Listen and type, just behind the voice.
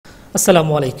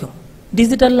আসসালামু আলাইকুম।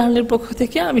 ডিজিটাল লার্নের পক্ষ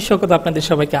থেকে আমি শওকত আপনাদের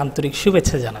সবাইকে আন্তরিক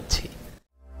শুভেচ্ছা জানাচ্ছি।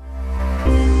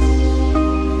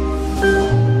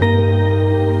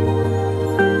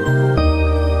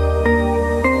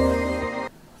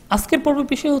 আজকের পর্বের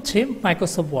বিষয় হচ্ছে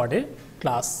মাইক্রোসফট ওয়ার্ডের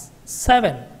ক্লাস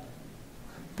 7।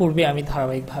 পূর্বে আমি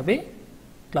ধারাবাহিকভাবে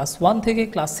ক্লাস 1 থেকে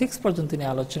ক্লাস 6 পর্যন্ত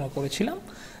নিয়ে আলোচনা করেছিলাম।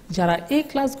 যারা এই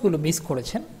ক্লাসগুলো মিস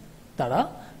করেছেন তারা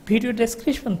ভিডিও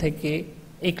ডেসক্রিপশন থেকে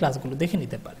এই ক্লাসগুলো দেখে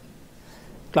নিতে পারেন।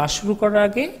 ক্লাস শুরু করার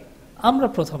আগে আমরা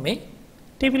প্রথমে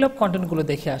টেবিল অফ কন্টেন্টগুলো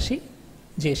দেখে আসি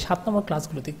যে 7 নম্বর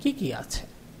ক্লাসগুলোতে কি কি আছে।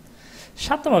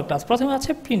 7 নম্বর ক্লাস প্রথমে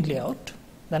আছে প্রিন্ট লেআউট,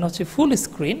 দেন হচ্ছে full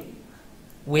screen,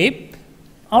 web,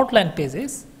 outline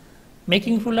pages,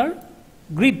 making ruler,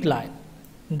 grid line,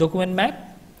 document map,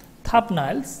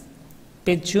 থাম্বনেইলস,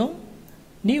 page zoom,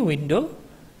 new window,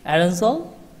 অ্যারেঞ্জল,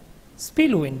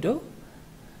 spill window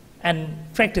and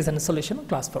practice and solution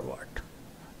class forward.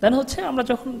 দেন হচ্ছে আমরা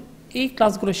যখন এই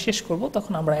ক্লাসগুলো শেষ করব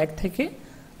তখন আমরা 1 থেকে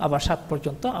আবার 7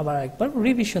 পর্যন্ত আবার একবার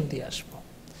রিভিশন দিয়ে আসব।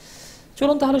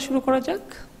 চলুন তাহলে শুরু করা যাক।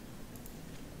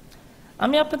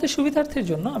 আমি আপনাদের সুবিধার্থের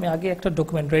জন্য আমি আগে একটা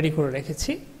ডকুমেন্ট রেডি করে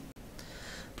রেখেছি।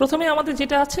 প্রথমে আমাদের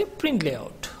যেটা আছে প্রিন্ট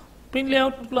লেআউট। প্রিন্ট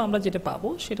লেআউটগুলো আমরা যেটা পাবো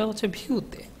সেটা হচ্ছে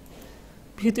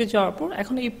ভিউতে যাওয়ার পর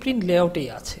এখন এই প্রিন্ট লেআউটেই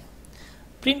আছে।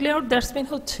 প্রিন্ট লেআউট দ্যাটস মিন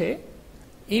হচ্ছে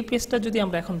এই পেজটা যদি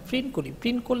আমরা এখন প্রিন্ট করি,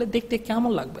 প্রিন্ট করলে দেখতে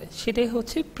কেমন লাগবে সেটাই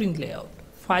হচ্ছে প্রিন্ট লেআউট।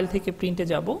 ফাইল থেকে প্রিন্টে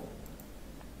যাব,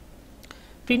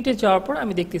 প্রিন্টে যাওয়ার পর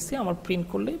আমি দেখতেছি আমার প্রিন্ট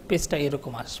করলে পেজটা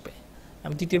এরকম আসবে।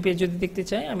 আমি দ্বিতীয় পেজ যদি দেখতে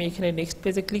চাই আমি এখানে নেক্সট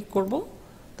পেজে ক্লিক করব,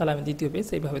 তাহলে আমি দ্বিতীয় পেজ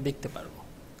এইভাবে দেখতে পারবো।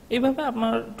 এইভাবে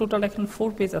আমার টোটাল এখন 4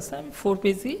 পেজ আছে, আমি 4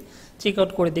 পেজই চেক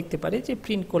আউট করে দেখতে পারি যে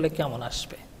প্রিন্ট করলে কেমন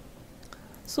আসবে।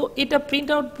 সো এটা প্রিন্ট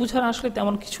আউট বোঝার আসলে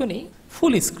তেমন কিছু নেই।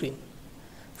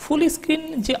 ফুল স্ক্রিন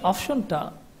যে অপশনটা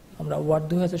আমরা ওয়ার্ড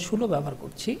 2016 ব্যবহার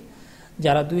করছি,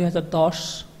 যারা 2010,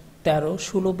 13,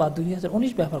 16 বা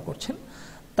 2019 ব্যবহার করছেন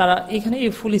তারা এখানে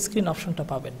এই ফুল স্ক্রিন অপশনটা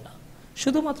পাবেন না।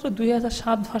 শুধুমাত্র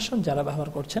 2007 ভার্সন যারা ব্যবহার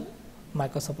করছেন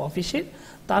মাইক্রোসফট অফিসের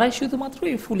তারাই শুধুমাত্র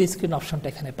এই ফুল স্ক্রিন অপশনটা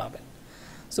এখানে পাবেন।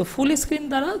 সো ফুল স্ক্রিন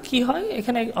দ্বারা কি হয়,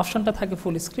 এখানে অপশনটা থাকে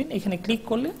ফুল স্ক্রিন, এখানে ক্লিক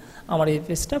করলে আমার এই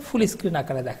পেজটা ফুল স্ক্রিন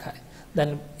আকারে দেখায়। দেন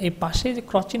এই পাশে যে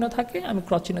ক্রস চিহ্ন থাকে আমি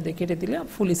ক্রস চিহ্ন দিয়ে কেটে দিলে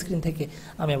ফুল স্ক্রিন থেকে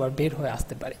আমি আবার বের হয়ে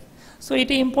আসতে পারি। সো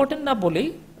এটা ইম্পর্টেন্ট না বলেই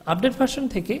আপডেট ভার্সন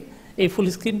থেকে এই ফুল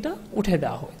স্ক্রিনটা উঠে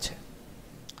দেওয়া হয়েছে।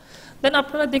 দেন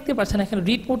আপনারা দেখতে পাচ্ছেন এখানে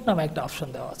রিড মোড নামে একটা অপশন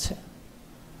দেওয়া আছে।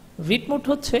 রিড মোড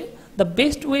হচ্ছে the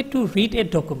best way to read a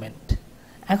document.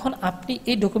 এখন আপনি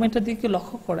এই ডকুমেন্টটার দিকে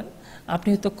লক্ষ্য করেন, আপনি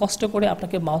হয়তো কষ্ট করে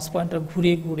আপনাকে মাউস পয়েন্টার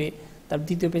ঘুরিয়ে ঘুরে তার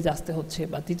দ্বিতীয় পেজে আসতে হচ্ছে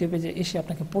বা দ্বিতীয় পেজে এসে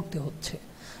আপনাকে পড়তে হচ্ছে।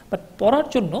 বাট পড়ার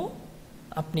জন্য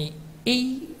আপনি এই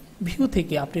ভিউ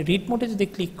থেকে আপনি রিড মোডে যদি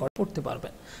ক্লিক করে পড়তে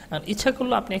পারবেন। আর ইচ্ছা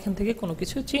করলে আপনি এখান থেকে কোনো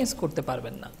কিছু চেঞ্জ করতে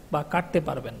পারবেন না বা কাটতে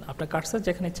পারবেন না, আপনার কার্সার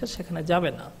যেখানে ইচ্ছা সেখানে যাবে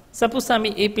না। সাপোজ আমি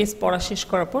এই পেজ পড়া শেষ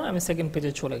করার পর আমি সেকেন্ড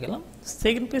পেজে চলে গেলাম,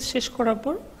 সেকেন্ড পেজ শেষ করার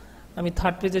পর আমি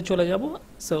থার্ড পেজে চলে যাব।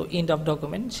 সো এন্ড অফ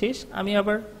ডকুমেন্ট শেষ, আমি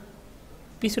আবার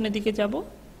পিছনের দিকে যাব,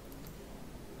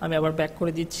 আমি আবার ব্যাক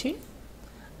করে দিচ্ছি।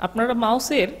 আপনারা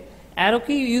মাউসের অ্যারো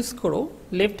কি ইউজ করো,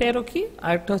 লেফট অ্যারো কি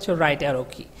আর একটা হচ্ছে রাইট অ্যারো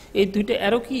কি, এই দুইটা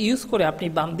অ্যারো কি ইউজ করে আপনি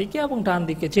বাম দিকে এবং ডান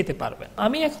দিকে যেতে পারবেন।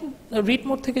 আমি এখন রিড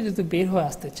মোড থেকে যদি বের হয়ে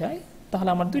আসতে চাই তাহলে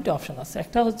আমার দুইটা অপশন আছে।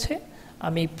 একটা হচ্ছে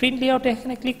আমি প্রিন্ট লেআউটে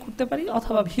এখানে ক্লিক করতে পারি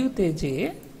অথবা ভিউতে যেয়ে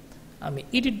আমি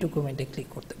এডিট ডকুমেন্টে ক্লিক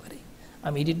করতে পারি।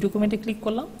 আমি এডিট ডকুমেন্টে ক্লিক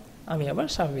করলাম, আমি আবার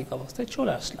স্বাভাবিক অবস্থায়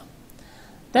চলে আসলাম।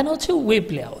 দেন হচ্ছে ওয়েব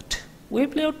লেআউট।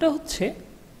 ওয়েব লেআউটটা হচ্ছে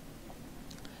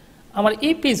আমার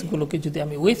এই পেজগুলোকে যদি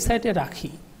আমি ওয়েবসাইটে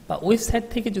রাখি বা ওয়েবসাইট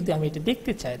থেকে যদি আমি এটা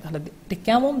দেখতে চাই তাহলে এটা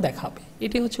কেমন দেখাবে,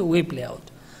 এটি হচ্ছে ওয়েব লেআউট।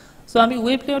 সো আমি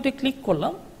ওয়েব লেআউটে ক্লিক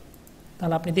করলাম,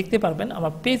 তাহলে আপনি দেখতে পারবেন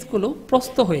আমার পেজগুলো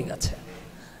প্রস্ত হয়ে গেছে।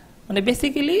 মানে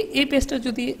বেসিক্যালি এই পেজটা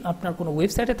যদি আপনার কোনো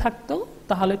ওয়েবসাইটে থাকতো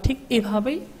তাহলে ঠিক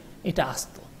এভাবেই এটা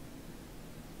আসতো।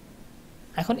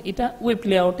 এখন এটা ওয়েব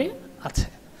লেআউটে আছে।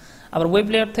 আবার ওয়েব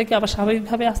লেআউট থেকে আবার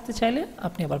স্বাভাবিকভাবে আসতে চাইলে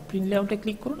আপনি আবার প্রিন্ট লেআউটে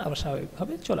ক্লিক করুন, আবার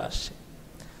স্বাভাবিকভাবে চলে আসছে।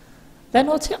 দেন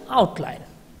হচ্ছে আউটলাইন।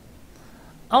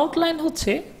 আউটলাইন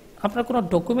হচ্ছে আপনার কোনো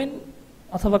ডকুমেন্ট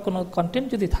অথবা কোনো কন্টেন্ট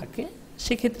যদি থাকে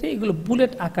সেক্ষেত্রে এগুলো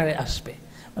বুলেট আকারে আসবে,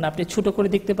 মানে আপনি ছোট করে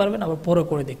দেখতে পারবেন আবার বড়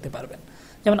করে দেখতে পারবেন।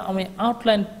 যেমন আমি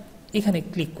আউটলাইন এখানে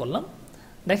ক্লিক করলাম,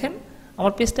 দেখেন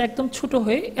আমার পেজটা একদম ছোট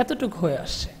হয়ে এতটুকু হয়ে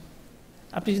আসছে।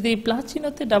 আপনি যদি এই প্লাস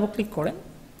চিহ্নতে ডাবল ক্লিক করেন,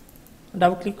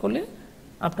 ডাবল ক্লিক করলে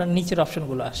আপনার নিচের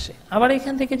অপশনগুলো আসছে। আবার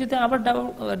এখান থেকে যদি আবার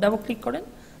ডাবল ক্লিক করেন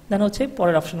দেন হচ্ছে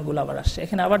পরের অপশনগুলো আবার আসছে।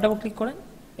 এখানে আবার ডাবল ক্লিক করেন,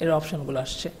 এর অপশনগুলো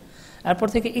আসছে। এরপর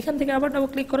থেকে এখান থেকে আবার ডাবল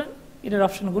ক্লিক করেন, এটার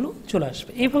অপশনগুলো চলে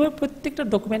আসবে। এইভাবে প্রত্যেকটা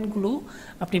ডকুমেন্টগুলো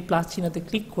আপনি প্লাস চিহ্নতে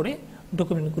ক্লিক করে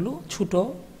ডকুমেন্টগুলো ছোট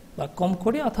বা কম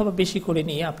করে অথবা বেশি করে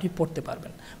নিয়ে আপনি পড়তে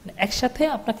পারবেন। মানে একসাথে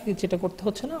আপনাকে যেটা করতে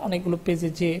হচ্ছে না, অনেকগুলো পেজে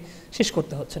যে শেষ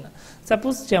করতে হচ্ছে না।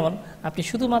 সাপোজ যেমন আপনি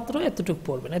শুধুমাত্র এতটুকু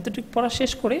পড়বেন, এতটুকু পড়া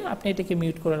শেষ করে আপনি এটাকে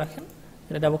মিউট করে রাখেন,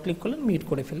 এটা ডাবল ক্লিক করলেন, মিউট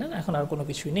করে ফেললেন, এখন আর কোনো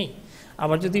কিছুই নেই।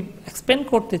 আবার যদি এক্সপ্যান্ড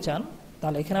করতে চান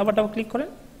তাহলে এখানে আবার ডাবল ক্লিক করেন,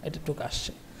 এতটুকু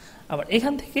আসছে। আবার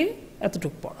এখান থেকে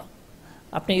এতটুকু পড়া,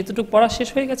 আপনি এতটুকু পড়া শেষ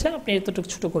হয়ে গেছে, আপনি এতটুকু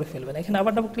ছোট করে ফেলবেন, এখানে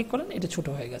আবার ডাবল ক্লিক করেন, এটা ছোট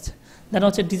হয়ে গেছে। দেন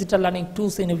হচ্ছে digital learning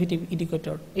tools innovative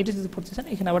educator, এটা যদি পড়তে চান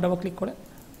এখানে আবার ডাবল ক্লিক করেন,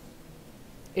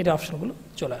 এটা অপশনগুলো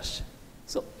চলে আসছে।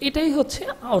 সো এটাই হচ্ছে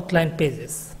আউটলাইন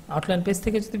পেজেস। আউটলাইন পেজ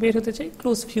থেকে যদি বের হতে চাই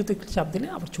ক্লোজ ভিউতে চাপ দিলে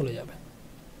আবার চলে যাবে।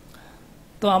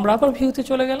 তো আমরা আবার ভিউতে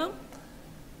চলে গেলাম।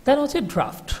 দেন হচ্ছে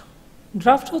ড্রাফট।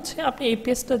 ড্রাফট হচ্ছে আপনি এই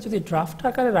পেজটা যদি ড্রাফট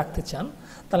আকারে রাখতে চান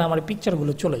তাহলে আমার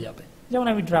পিকচারগুলো চলে যাবে। যেমন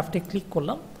আমি ড্রাফটে ক্লিক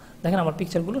করলাম, দেখেন আমার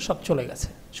পিকচারগুলো সব চলে গেছে,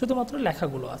 শুধুমাত্র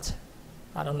লেখাগুলো আছে,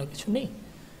 আর অন্য কিছু নেই।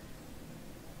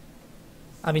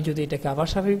 আমি যদি এটাকে আবার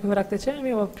স্বাভাবিকভাবে রাখতে চাই আমি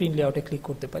আবার প্রিন্ট লেআউটে ক্লিক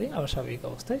করতে পারি, আবার স্বাভাবিক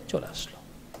অবস্থায় চলে আসলো।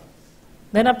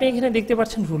 দেন আপনি এখানে দেখতে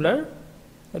পাচ্ছেন রুলার।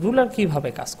 রুলার কিভাবে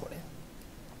কাজ করে।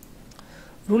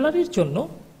 রুলারের জন্য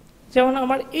যেমন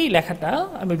আমার এই লেখাটা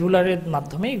আমি রুলারের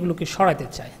মাধ্যমে এগুলোকে সরাতে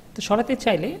চাই, তো সরাতে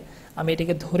চাইলে আমি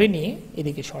এটাকে ধরে নিয়ে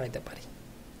এদিকে সরাতে পারি।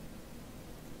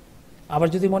 আবার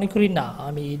যদি মনে করি না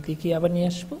আমি এদিকে আবার নিয়ে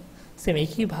আসবো, সেম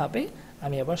একইভাবে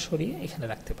আমি আবার সরিয়ে এখানে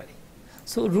রাখতে পারি।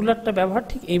 সো রুলারটা ব্যবহার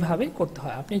ঠিক এইভাবে করতে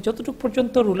হয়। আপনি যতটুকু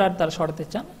পর্যন্ত রুলার দ্বারা সরাতে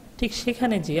চান ঠিক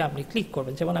সেখানে যেয়ে আপনি ক্লিক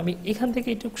করবেন। যেমন আমি এখান থেকে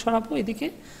এইটুকু সরাবো এদিকে,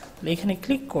 তাহলে এখানে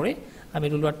ক্লিক করে আমি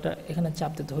রুলারটা এখানে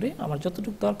চাপতে ধরে আমার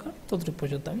যতটুকু দরকার ততটুকু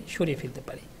পর্যন্ত আমি সরিয়ে ফেলতে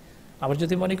পারি। আবার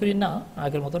যদি মনে করি না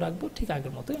আগের মতো রাখবো, ঠিক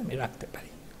আগের মতোই আমি রাখতে পারি।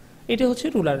 এটা হচ্ছে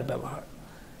রুলারের ব্যবহার।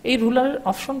 এই রুলারের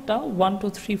অপশনটা 1 2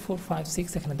 3 4 5 6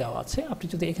 এখানে দেওয়া আছে। আপনি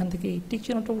যদি এখান থেকে এই টিক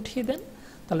চিহ্নটা উঠিয়ে দেন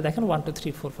তাহলে দেখেন 1 2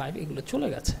 3 4 5 এগুলো চলে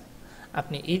গেছে।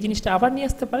 আপনি এই জিনিসটা আবার নিয়ে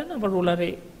আসতে পারেন, আবার রুলারে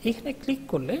এখানে ক্লিক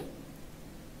করলে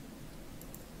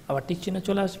আবার টিক চিহ্ন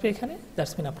চলে আসবে এখানে,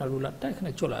 দ্যাটস মিন আপনার রুলারটা এখানে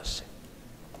চলে আসছে।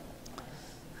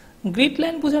 গ্রিড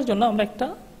লাইন বোঝার জন্য আমরা একটা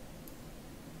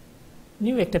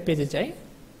নিউ একটা পেজে যাই।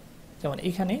 যেমন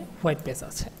এখানে হোয়াইট পেজ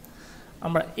আছে,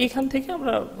 আমরা এখান থেকে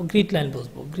আমরা গ্রিড লাইন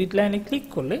বুঝবো। গ্রিড লাইনে ক্লিক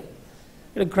করলে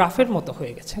এটা গ্রাফের মতো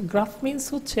হয়ে গেছে। গ্রাফ মিনস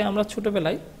হচ্ছে আমরা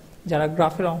ছোটবেলায় যারা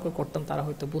গ্রাফের অঙ্ক করতাম তারা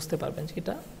হয়তো বুঝতে পারবেন যে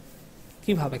এটা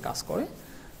কিভাবে কাজ করে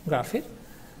গ্রাফের।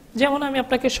 যেমন আমি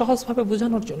আপনাকে সহজভাবে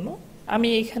বোঝানোর জন্য আমি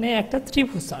এখানে একটা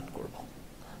ত্রিভুজ আর্ট করব।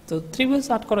 তো ত্রিভুজ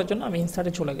আর্ট করার জন্য আমি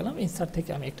ইনসার্টে চলে গেলাম, ইনসার্ট থেকে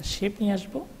আমি একটা শেপ নিয়ে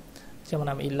আসবো। যেমন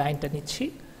আমি এই লাইনটা নিচ্ছি,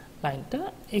 লাইনটা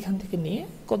এখান থেকে নিয়ে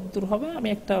কত দূর হবে আমি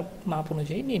একটা মাপ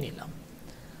অনুযায়ী নিয়ে নিলাম।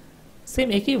 সেম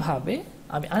একইভাবে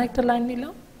আমি আরেকটা লাইন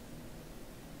নিলাম,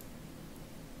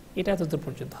 এটা এত দূর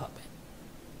পর্যন্ত হবে,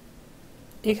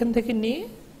 এখান থেকে নিয়ে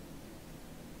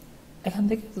এখান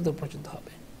থেকে এত দূর পর্যন্ত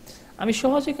হবে। আমি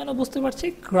সহজে কেন বুঝতে পারছি,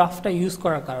 গ্রাফটা ইউজ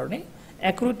করার কারণে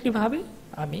অ্যাকুরেটলি ভাবে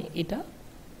আমি এটা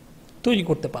তৈরি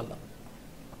করতে পারলাম।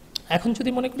 এখন যদি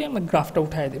মনে করি আমি গ্রাফটা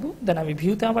উঠায় দেবো, দেন আমি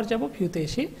ভিউতে আবার যাব, ভিউতে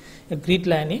এসে গ্রিড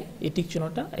লাইনে এই টিক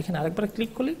চিহ্নটা এখানে আরেকবার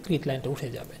ক্লিক করলে গ্রিড লাইনটা উঠে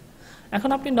যাবে। এখন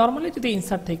আপনি নর্মালি যদি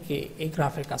ইনসার্ট থেকে এই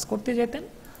গ্রাফের কাজ করতে যেতেন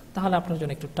তাহলে আপনার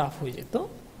জন্য একটু টাফ হয়ে যেত,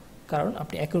 কারণ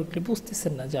আপনি অ্যাকুরেটলি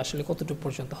বুঝতেছেন না যে আসলে কতটুকু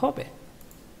পর্যন্ত হবে।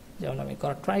 যেমন আমি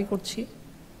করা ট্রাই করছি,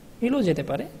 মিলেও যেতে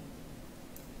পারে,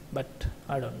 বাট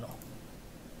আই ডোন্ট নো।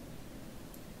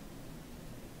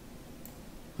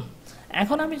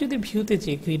 এখন আমি যদি ভিউতে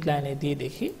যে গ্রিড লাইনে দিয়ে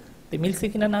দেখি মিলছে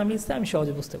কিনা না মিলছে আমি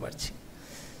সহজে বুঝতে পারছি।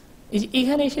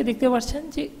 এখানে এসে দেখতে পাচ্ছেন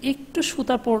যে একটু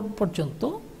সুতা পর্যন্ত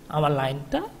আমার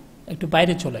লাইনটা একটু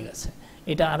বাইরে চলে গেছে,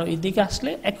 এটা আরো এদিকে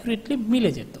আসলে অ্যাকুরেটলি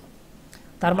মিলে যেত।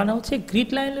 তার মানে হচ্ছে গ্রিড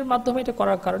লাইনের মাধ্যমে এটা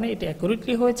করার কারণে এটা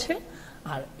অ্যাকুরেটলি হয়েছে,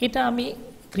 আর এটা আমি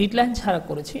গ্রিড লাইন ছাড়া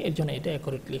করেছি এর জন্য এটা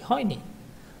অ্যাকুরেটলি হয়নি।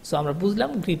 সো আমরা বুঝলাম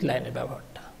গ্রিড লাইনের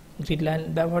ব্যবহারটা। গ্রিড লাইন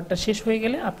ব্যবহারটা শেষ হয়ে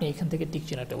গেলে আপনি এখান থেকে টিক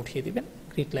চিহ্নটা উঠিয়ে দিবেন,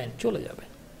 গ্রিড লাইন চলে যাবে।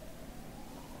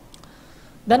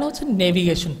 দেন হচ্ছে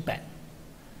নেভিগেশন প্যান।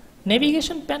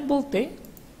 নেভিগেশন প্যান বলতে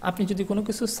আপনি যদি কোনো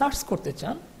কিছু সার্চ করতে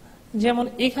চান, যেমন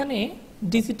এখানে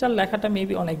ডিজিটাল লেখাটা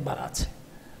মেবি অনেকবার আছে,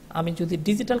 আমি যদি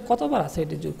ডিজিটাল কতবার আছে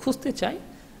এটা যদি খুঁজতে চাই,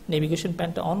 নেভিগেশন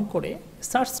প্যানটা অন করে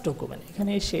সার্চ ডকুমেন্ট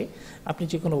এখানে এসে আপনি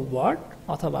যে কোনো ওয়ার্ড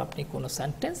অথবা আপনি কোনো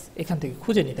সেন্টেন্স এখান থেকে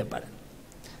খুঁজে নিতে পারেন।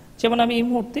 যেমন আমি এই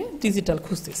মুহূর্তে ডিজিটাল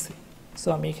খুঁজতেছি, সো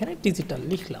আমি এখানে ডিজিটাল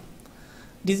লিখলাম।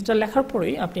 ডিজিটাল লেখার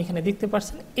পরেই আপনি এখানে দেখতে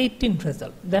পাচ্ছেন 18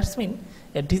 রেজাল্ট, দ্যাটস মিন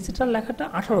ডিজিটাল লেখাটা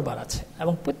 18 বার আছে,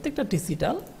 এবং প্রত্যেকটা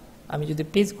ডিজিটাল আমি যদি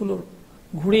পেজগুলো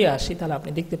ঘুরে আসি তাহলে আপনি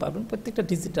দেখতে পাবেন প্রত্যেকটা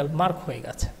ডিজিটাল মার্ক হয়ে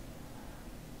গেছে।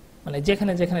 মানে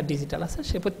যেখানে যেখানে ডিজিটাল আছে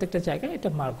সে প্রত্যেকটা জায়গায় এটা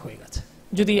মার্ক হয়ে গেছে।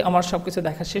 যদি আমার সবকিছু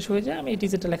দেখা শেষ হয়ে যায় আমি এই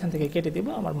ডিজিটাল এখান থেকে কেটে দিব,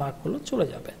 আমার মার্কগুলো চলে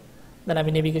যাবে। দেন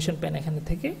আমি নেভিগেশন প্যান এখান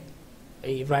থেকে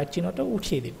এই রাইট চিহ্নটা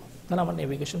উঠিয়ে দিব, তাহলে আমার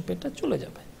নেভিগেশন প্যানটা চলে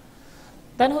যাবে।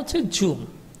 দেন হচ্ছে জুম।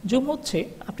 জুম হচ্ছে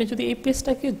আপনি যদি এই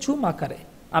পেজটাকে জুম আকারে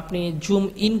আপনি জুম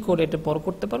ইন করে এটা বড়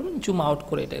করতে পারবেন, জুম আউট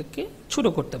করে এটাকে ছোট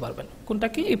করতে পারবেন।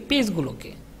 কোনটাকে? এই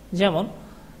পেজগুলোকে। যেমন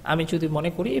আমি যদি মনে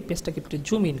করি এই পেজটাকে একটু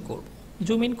জুম ইন করব,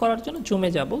 জুম ইন করার জন্য জুমে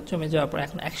যাব, জুমে যাওয়ার পর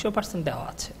এখন 100% দেওয়া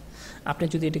আছে। আপনি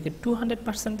যদি এটাকে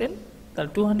 200% দেন তাহলে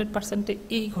 200%-এ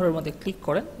এই ঘরের মধ্যে ক্লিক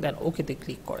করেন, দেন ওকেতে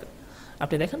ক্লিক করেন,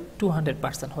 আপনি দেখেন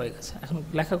 200% হয়ে গেছে। এখন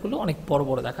লেখাগুলো অনেক বড়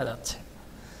বড় দেখা যাচ্ছে।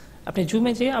 আপনি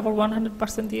জুমে যেয়ে আবার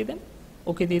 100% দিয়ে দেন,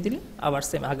 ওকে দিয়ে দিলে আবার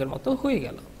সেম আগের মতো হয়ে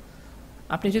গেল।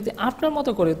 আপনি যদি আপনার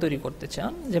মতো করে তৈরি করতে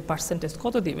চান যে পার্সেন্টেজ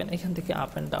কত দিবেন, এখান থেকে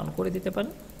আপ অ্যান্ড ডাউন করে দিতে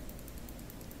পারেন,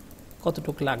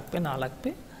 কতটুকু লাগবে না লাগবে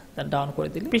দেন ডাউন করে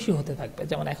দিলে বেশি হতে থাকবে।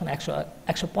 যেমন এখন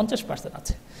 150%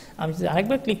 আছে, আমি যদি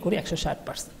আরেকবার ক্লিক করি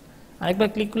 160%, আরেকবার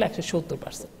ক্লিক করলে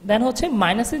 170%। দেন হচ্ছে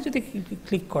মাইনাসে যদি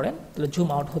ক্লিক করেন তাহলে জুম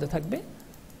আউট হতে থাকবে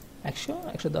 100,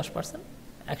 110%,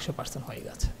 100% হয়ে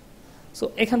গেছে। সো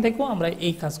এখান থেকেও আমরা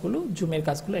এই কাজগুলো, জুমের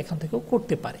কাজগুলো এখান থেকেও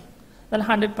করতে পারি। দেন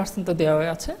 100% তো দেওয়া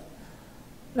হয়ে আছে।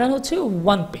 দেন হচ্ছে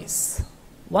ওয়ান পেজ।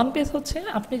 ওয়ান পেজ হচ্ছে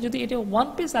আপনি যদি এটা ওয়ান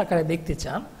পেজ আকারে দেখতে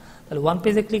চান তাহলে ওয়ান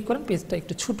পেজে ক্লিক করেন, পেজটা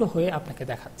একটু ছোট হয়ে আপনাকে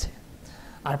দেখাচ্ছে।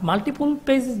 আর মাল্টিপল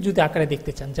পেজ যদি আকারে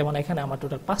দেখতে চান, যেমন এখানে আমার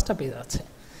টোটাল 5টা পেজ আছে,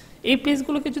 এই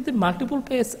পেজগুলোকে যদি মাল্টিপল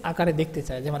পেজ আকারে দেখতে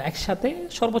চাই, যেমন একসাথে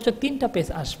সর্বোচ্চ 3টা পেজ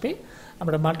আসবে,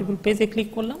 আমরা মাল্টিপল পেজে ক্লিক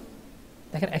করলাম,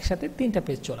 দেখেন একসাথে 3টা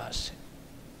পেজ চলে আসছে।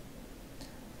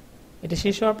 এটা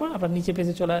শেষ হওয়ার পর আবার নিচে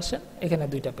পেজে চলে আসেন, এখানে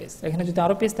 2টা পেজ, এখানে যদি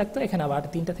আরও পেজ থাকতো এখানে আবার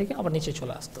 3টা থেকে আবার নিচে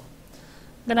চলে আসতো।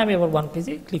 দেন আমি আবার ওয়ান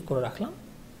পেজে ক্লিক করে রাখলাম,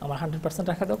 আমার 100%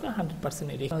 রাখা দরকার,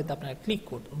 100% রেখে হয়তো আপনারা ক্লিক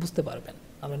বুঝতে পারবেন।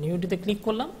 আমরা নিউডিতে ক্লিক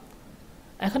করলাম,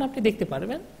 এখন আপনি দেখতে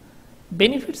পারবেন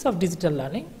benefits of digital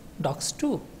learning docs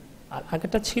 2, আর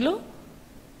আগেটা ছিল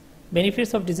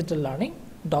benefits of digital learning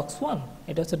docs 1,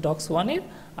 এটা হচ্ছে ডক্স 1-এর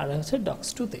আর হচ্ছে ডক্স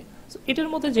 2-তে। সো এটার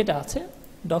মধ্যে যেটা আছে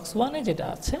ডক্স 1-এ যেটা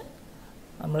আছে,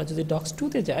 আমরা যদি ডক্স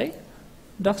 2-তে যাই,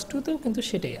 ডক্স 2-তেও কিন্তু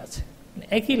সেটাই আছে, মানে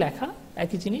একই লেখা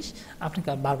একই জিনিস, আপনাকে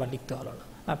আর বারবার লিখতে হলো না,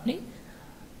 আপনি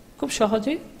খুব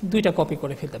সহজেই 2টা কপি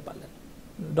করে ফেলতে পারলেন।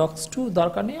 ডক্স 2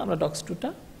 দরকার নেই, আমরা ডক্স 2টা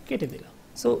কেটে দিলাম।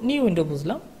 সো নিউ উইন্ডো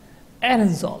বুঝলাম।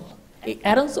 অ্যারেঞ্জ অল, এই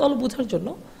অ্যারেঞ্জ অল বোঝার জন্য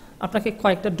আপনাকে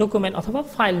কয়েকটা ডকুমেন্ট অথবা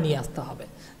ফাইল নিয়ে আসতে হবে।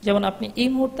 যেমন আপনি এই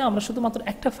মুহূর্তে আমরা শুধুমাত্র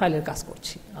একটা ফাইলের কাজ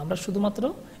করছি, আমরা শুধুমাত্র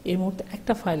এই মুহূর্তে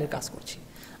একটা ফাইলের কাজ করছি।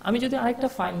 আমি যদি আরেকটা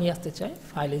ফাইল নিয়ে আসতে চাই,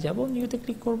 ফাইলে যাব, নিউতে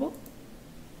ক্লিক করব,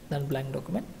 দেন ব্ল্যাঙ্ক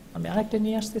ডকুমেন্ট, আমি আরেকটা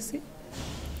নিয়ে আসতেছি,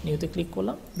 নিউতে ক্লিক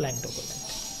করলাম, ব্ল্যাঙ্ক ডকুমেন্ট।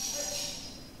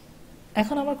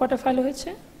 এখন আমার কয়টা ফাইল হয়েছে?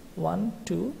 1,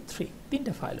 2, 3,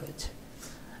 3টা ফাইল হয়েছে।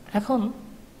 এখন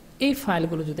এই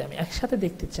ফাইলগুলো যদি আমি একসাথে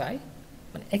দেখতে চাই,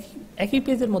 মানে একই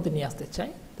পেজের মধ্যে নিয়ে আসতে চাই,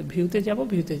 তো ভিউতে যাব,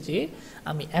 ভিউতে যেয়ে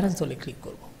আমি অ্যারেঞ্জ অলে ক্লিক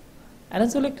করব।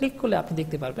 অ্যারেঞ্জ অলে ক্লিক করলে আপনি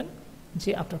দেখতে পারবেন যে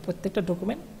আপনার প্রত্যেকটা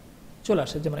ডকুমেন্ট চলে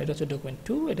আসে। যেমন এটা হচ্ছে ডকুমেন্ট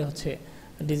 2, এটা হচ্ছে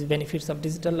বেনিফিটস অফ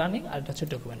ডিজিটাল লার্নিং, আর এটা হচ্ছে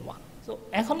ডকুমেন্ট 1। তো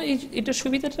এখন এটার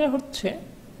সুবিধাটা হচ্ছে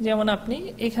যেমন আপনি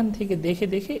এখান থেকে দেখে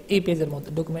দেখে এই পেজের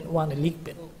মধ্যে ডকুমেন্ট 1-এ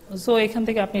লিখবেন। সো এখান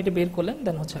থেকে আপনি এটা বের করলেন,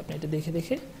 দেন হচ্ছে আপনি এটা দেখে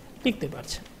দেখে লিখতে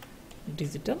পারছেন।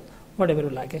 ডিজিটাল হোয়াটএভার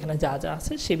লাগে, এখানে যা যা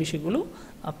আছে সেই বিষয়গুলো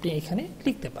আপনি এখানে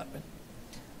লিখতে পারবেন।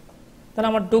 তাহলে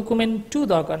আমার ডকুমেন্ট 2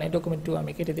 দরকার নেই, ডকুমেন্ট 2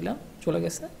 আমি কেটে দিলাম, চলে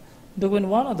গেছে। ডকুমেন্ট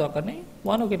 1-ও দরকার নেই,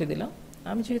 1-ও কেটে দিলাম।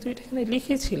 আমি যেহেতু এটা এখানে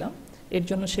লিখেছিলাম, এর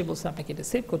জন্য সে বলছে আপনি এটা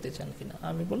সেভ করতে চান কিনা,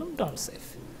 আমি বললাম ডন্ট সেভ,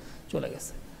 চলে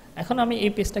গেছে। এখন আমি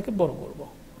এই পেজটাকে বড় করব,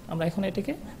 আমরা এখন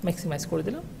এটাকে ম্যাক্সিমাইজ করে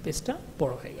দিলাম, পেজটা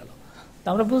বড় হয়ে গেল। তো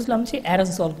আমরা বুঝলাম যে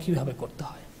অ্যারেঞ্জ অল কীভাবে করতে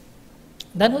হয়।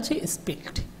 দেন হচ্ছে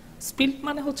স্প্লিট। স্প্লিট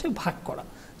মানে হচ্ছে ভাগ করা।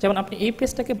 যেমন আপনি এই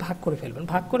পেজটাকে ভাগ করে ফেলবেন,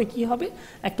 ভাগ করে কি হবে,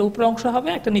 একটা উপরের অংশ হবে,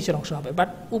 একটা নিচের অংশ হবে, বাট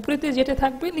উপরেতে যেটা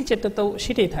থাকবে নিচেরটা তো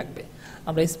সেটাই থাকবে।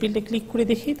 আমরা স্প্লিটে ক্লিক করে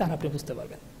দেখি, তাহলে আপনি বুঝতে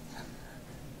পারবেন।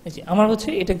 এই যে আমার হচ্ছে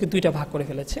এটাকে 2টা ভাগ করে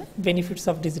ফেলেছে, বেনিফিটস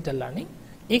অফ ডিজিটাল লার্নিং।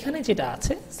 এখানে যেটা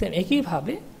আছে সেম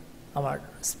একইভাবে আমার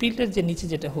স্প্লিটের যে নিচে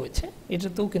যেটা হয়েছে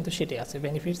এটাতেও কিন্তু সেটাই আছে,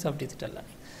 বেনিফিটস অফ ডিজিটাল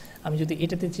লার্নিং। আমি যদি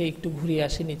এটাতে যে একটু ঘুরিয়ে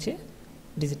আসি নিচে,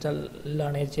 ডিজিটাল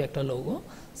লার্নের যে একটা লোগো,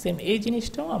 সেম এই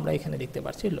জিনিসটাও আমরা এখানে দেখতে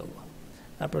পাচ্ছি, লোগো,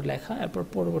 তারপর লেখা, এরপর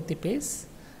পরবর্তী পেজ।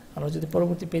 আমরা যদি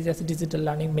পরবর্তী পেজে আছে digital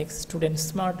learning makes student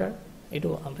smarter,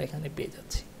 এটাও আমরা এখানে পেয়ে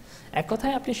যাচ্ছি। এক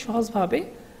কথায় আপনি সহজভাবে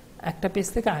একটা পেজ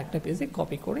থেকে আরেকটা পেজে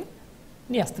কপি করে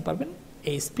নিয়ে আসতে পারবেন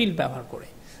এই স্পিল ব্যবহার করে।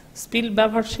 স্পিল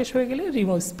ব্যবহার শেষ হয়ে গেলে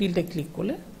রিমুভ স্পিলটা ক্লিক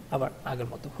করলে আবার আগের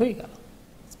মতো হয়ে গেল।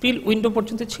 স্পিল উইন্ডো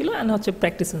পর্যন্ত ছিল, অ্যান্ড হচ্ছে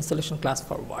practice installation class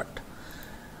for word.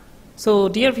 So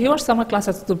dear viewers, আমার ক্লাস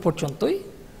এতদূর পর্যন্তই।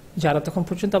 যারা তখন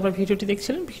পর্যন্ত আপনার ভিডিওটি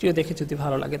দেখছিলেন, ভিডিও দেখে যদি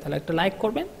ভালো লাগে তাহলে একটা লাইক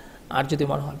করবেন, আর যদি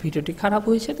মনে হয় ভিডিওটি খারাপ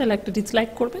হয়েছে তাহলে একটা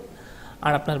ডিসলাইক করবেন,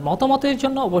 আর আপনার মতামতের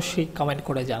জন্য অবশ্যই কমেন্ট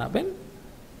করে জানাবেন।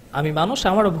 আমি মানুষ,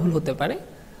 আমারও ভুল হতে পারে,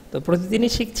 তো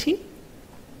প্রতিদিনই শিখছি।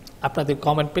 আপনাদের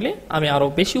কমেন্ট পেলে আমি আরও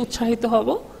বেশি উৎসাহিত হব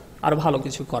আর ভালো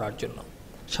কিছু করার জন্য।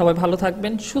 সবাই ভালো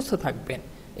থাকবেন, সুস্থ থাকবেন,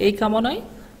 এই কামনায়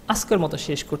আজকের মতো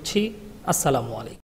শেষ করছি। আসসালামু আলাইকুম।